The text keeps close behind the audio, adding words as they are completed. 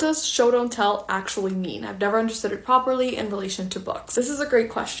does show don't tell actually mean? I've never understood it properly in relation to books. This is a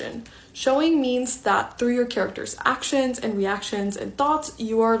great question. Showing means that through your character's actions and reactions and thoughts,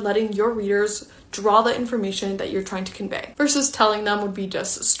 you are letting your readers draw the information that you're trying to convey, versus telling them would be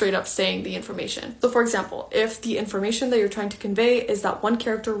just straight up saying the information. So for example, if the information that you're trying to convey is that one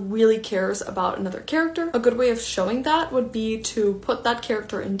character really cares about another character, a good way of showing that would be to put that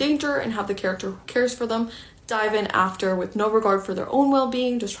character in danger and have the character who cares for them dive in after with no regard for their own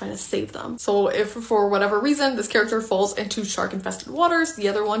well-being, just trying to save them. So if for whatever reason this character falls into shark-infested waters, the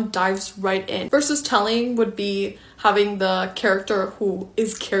other one dives right in. Versus telling would be having the character who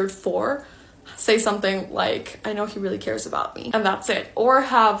is cared for say something like, I know he really cares about me, and that's it. Or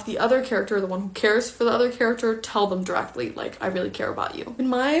have the other character, the one who cares for the other character, tell them directly, like, I really care about you. In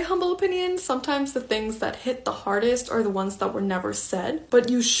my humble opinion, sometimes the things that hit the hardest are the ones that were never said, but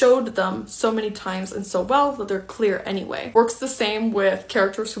you showed them so many times and so well that they're clear anyway. Works the same with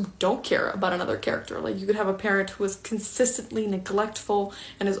characters who don't care about another character. Like, you could have a parent who is consistently neglectful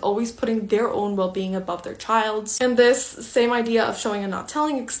and is always putting their own well-being above their child's. And this same idea of showing and not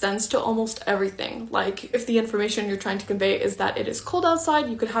telling extends to almost everything. Like, if the information you're trying to convey is that it is cold outside,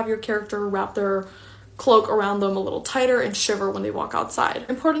 you could have your character wrap their cloak around them a little tighter and shiver when they walk outside.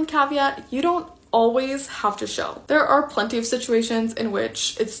 Important caveat, you don't always have to show. There are plenty of situations in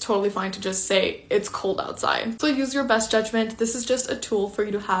which it's totally fine to just say it's cold outside. So use your best judgment. This is just a tool for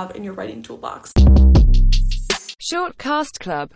you to have in your writing toolbox. Short Cast Club